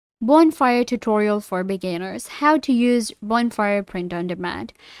Bonfire tutorial for beginners. How to use Bonfire print on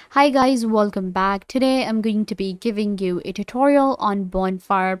demand. Hi guys, welcome back. Today I'm going to be giving you a tutorial on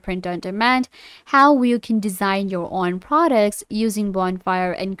Bonfire print on demand, how you can design your own products using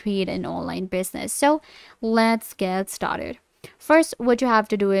Bonfire and create an online business. So let's get started. First, what you have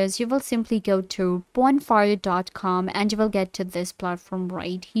to do is you will simply go to bonfire.com and you will get to this platform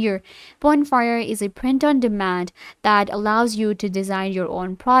right here. Bonfire is a print on demand that allows you to design your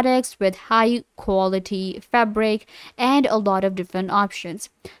own products with high quality fabric and a lot of different options.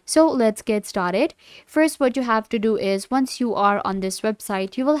 So let's get started. First, what you have to do is once you are on this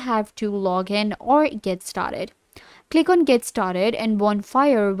website, you will have to log in or get started. Click on Get Started and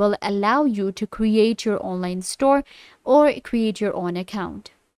Bonfire will allow you to create your online store or create your own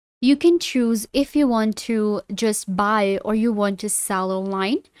account. You can choose if you want to just buy or you want to sell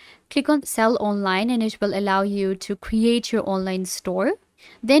online. Click on Sell Online and it will allow you to create your online store.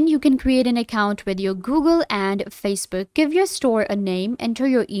 Then you can create an account with your Google and Facebook. Give your store a name, enter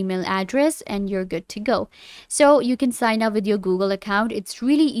your email address, and you're good to go. So you can sign up with your Google account. It's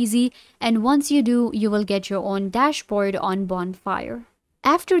really easy. And once you do, you will get your own dashboard on Bonfire.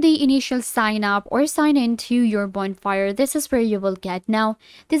 After the initial sign up or sign in to your Bonfire, this is where you will get. Now,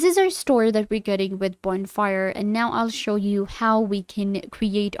 this is our store that we're getting with Bonfire. And now I'll show you how we can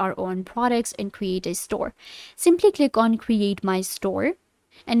create our own products and create a store. Simply click on Create My Store.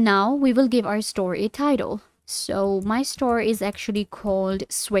 And now we will give our store a title. So my store is actually called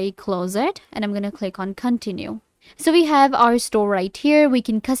Sway Closet and I'm going to click on Continue. So we have our store right here. We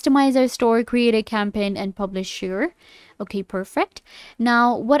can customize our store, create a campaign and publish here. Okay, perfect.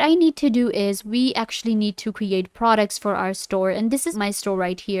 Now what I need to do is we actually need to create products for our store, and this is my store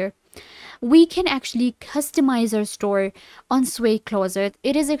right here. We can actually customize our store on Sway Closet.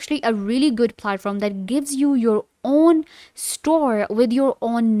 It is actually a really good platform that gives you your own store with your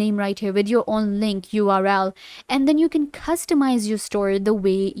own name right here, with your own link URL, and then you can customize your store the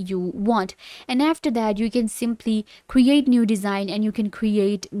way you want. And after that you can simply create new design and you can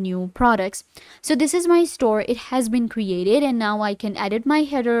create new products. So this is my store. It has been created and now I can edit my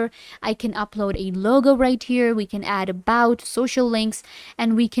header. I can upload a logo right here. We can add about, social links,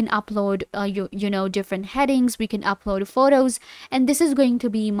 and we can upload different headings. We can upload photos, and this is going to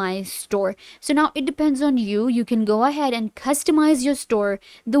be my store. So now it depends on you. You can go ahead and customize your store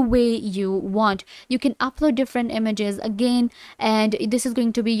the way you want. You can upload different images again, and this is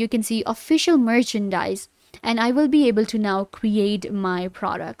going to be, you can see official merchandise, and I will be able to now create my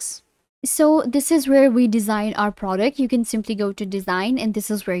products. So this is where we design our product. You can simply go to design and this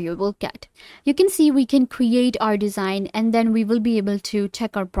is where you will get. You can see we can create our design and then we will be able to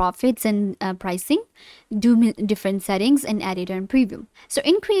check our profits and pricing, do different settings and edit and preview. So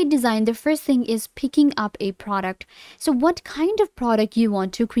in create design, the first thing is picking up a product. So what kind of product you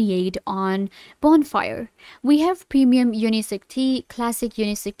want to create on Bonfire? We have premium unisex tee, classic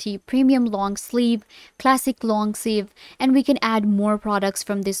unisex tee, premium long sleeve, classic long sleeve, and we can add more products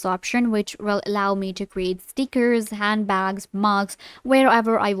from this option, which will allow me to create stickers, handbags, mugs,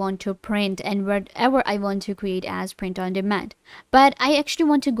 wherever I want to print and wherever I want to create as print on demand. But I actually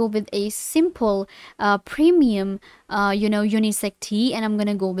want to go with a simple premium unisex tee, and I'm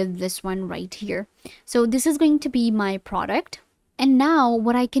gonna go with this one right here. So this is going to be my product. And now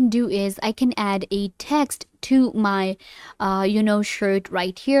what I can do is I can add a text to my shirt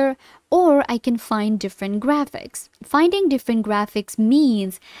right here, or I can find different graphics. Finding different graphics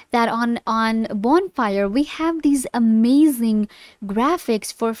means that on Bonfire we have these amazing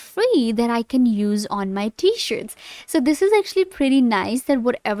graphics for free that I can use on my t-shirts. So this is actually pretty nice, that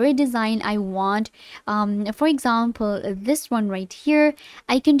whatever design I want, for example this one right here,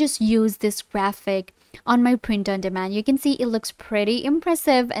 I can just use this graphic on my print on demand. You can see it looks pretty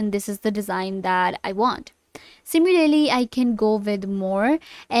impressive and this is the design that I want. Similarly, I can go with more,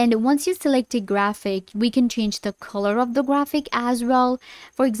 and once you select a graphic, we can change the color of the graphic as well.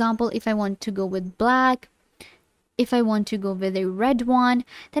 For example, if I want to go with black, if I want to go with a red one,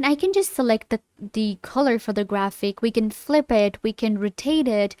 then I can just select the color for the graphic. We can flip it, we can rotate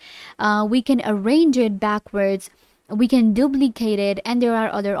it, we can arrange it backwards, we can duplicate it, and there are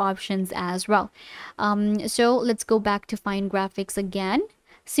other options as well. So let's go back to find graphics again.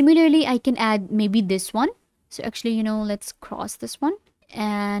 Similarly, I can add maybe this one. So actually, let's cross this one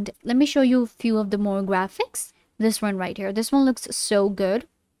and let me show you a few of the more graphics. This one right here, this one looks so good.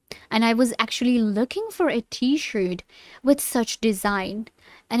 And I was actually looking for a t-shirt with such design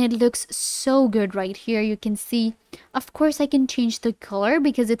and it looks so good right here. You can see, of course, I can change the color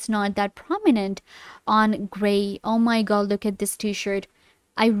because it's not that prominent on gray. Oh my god, look at this t-shirt.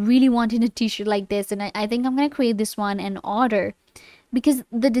 I really wanted a t-shirt like this, and I think I'm gonna create this one and order. because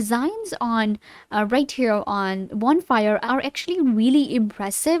the designs on right here on Bonfire are actually really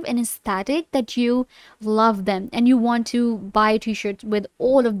impressive and aesthetic that you love them and you want to buy t-shirts with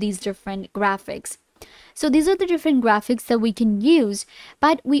all of these different graphics. So these are the different graphics that we can use,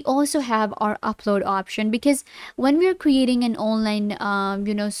 but we also have our upload option because when we're creating an online,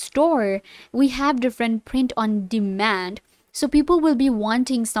 store, we have different print on demand. So people will be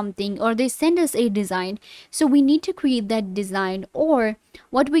wanting something or they send us a design. So we need to create that design, or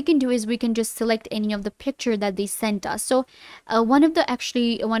what we can do is we can just select any of the picture that they sent us. So one of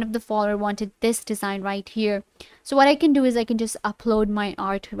the follower wanted this design right here. So what I can do is I can just upload my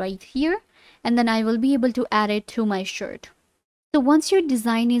art right here, and then I will be able to add it to my shirt. So once your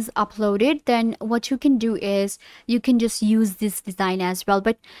design is uploaded, then what you can do is you can just use this design as well.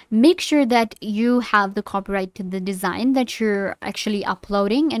 But make sure that you have the copyright to the design that you're actually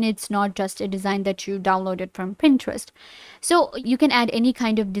uploading, and it's not just a design that you downloaded from Pinterest. So you can add any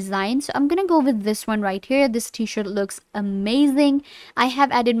kind of design. So I'm gonna go with this one right here. This t-shirt looks amazing. I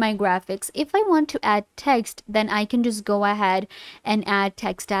have added my graphics. If I want to add text, then I can just go ahead and add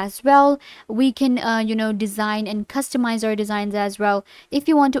text as well. We can design and customize our designs as well. If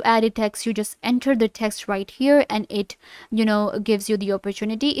you want to add a text, you just enter the text right here and it gives you the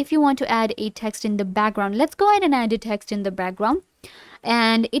opportunity. If you want to add a text in the background, let's go ahead and add a text in the background,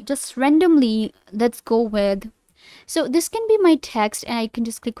 and it just randomly, let's go with, so this can be my text, and I can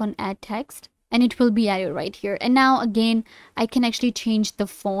just click on add text and it will be added right here. And now again, I can actually change the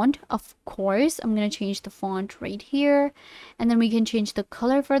font. Of course, I'm going to change the font right here, and then we can change the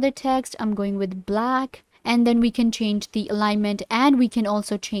color for the text. I'm going with black, and then we can change the alignment, and we can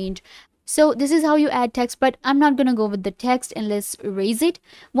also change. So this is how you add text, but I'm not going to go with the text, and let's erase it.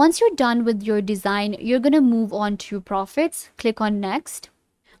 Once you're done with your design, you're going to move on to profits. Click on next.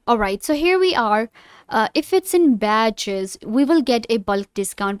 All right, so here we are. If it's in batches, we will get a bulk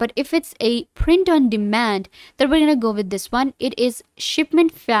discount, but if it's a print on demand, then we're gonna go with this one. It is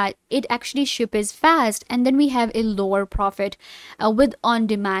shipment fast. It actually ships fast, and then we have a lower profit with on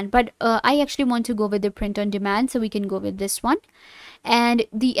demand. But I actually want to go with the print on demand, so we can go with this one. And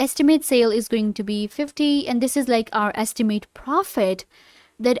the estimate sale is going to be 50, and this is like our estimate profit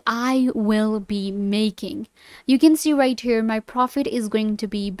that I will be making. You can see right here, my profit is going to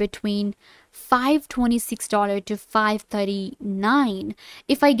be between $526 to $539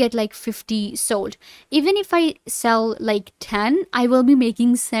 if I get like 50 sold. Even if I sell like 10, I will be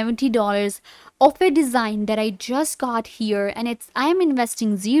making $70 of a design that I just got here, and I am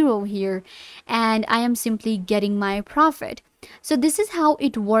investing zero here, and I am simply getting my profit. So this is how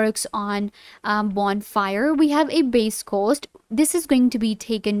it works on Bonfire. We have a base cost. This is going to be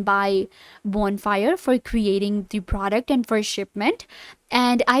taken by Bonfire for creating the product and for shipment.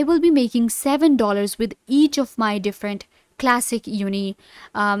 And I will be making $7 with each of my different classic uni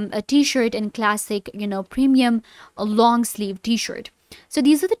a t-shirt and classic premium long sleeve t-shirt. So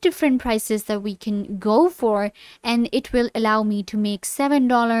these are the different prices that we can go for, and it will allow me to make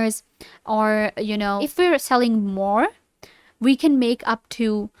 $7, or if we're selling more, we can make up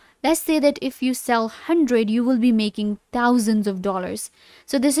to, let's say that if you sell 100, you will be making thousands of dollars.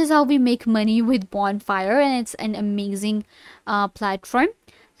 So this is how we make money with Bonfire, and it's an amazing platform.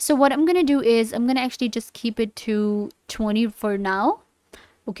 So what I'm gonna do is I'm gonna actually just keep it to 20 for now.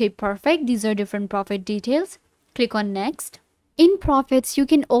 Okay, perfect. These are different profit details. Click on next. In profits, you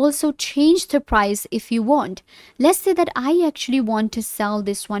can also change the price if you want. Let's say that I actually want to sell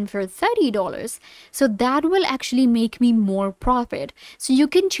this one for $30. So that will actually make me more profit. So you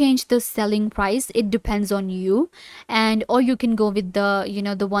can change the selling price. It depends on you. And or you can go with the,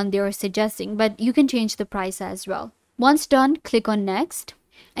 the one they are suggesting, but you can change the price as well. Once done, click on next.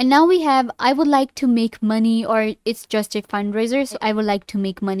 And now we have, I would like to make money, or it's just a fundraiser, so I would like to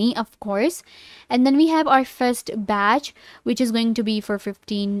make money, of course. And then we have our first batch, which is going to be for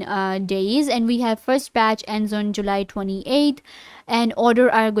 15 days. And we have first batch ends on July 28th, and order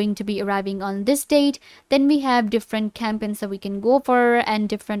are going to be arriving on this date. Then we have different campaigns that we can go for and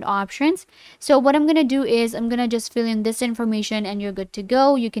different options. So what I'm going to do is I'm going to just fill in this information and you're good to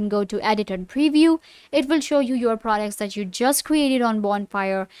go. You can go to edit and preview. It will show you your products that you just created on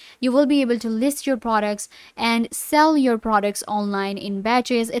Bonfire. You will be able to list your products and sell your products online in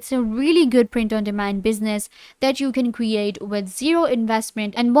batches. It's a really good print on demand business that you can create with zero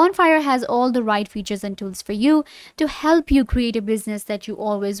investment, and Bonfire has all the right features and tools for you to help you create a business that you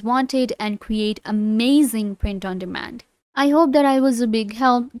always wanted and create amazing print on demand. I hope that I was a big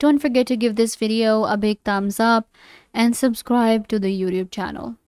help. Don't forget to give this video a big thumbs up and subscribe to the YouTube channel.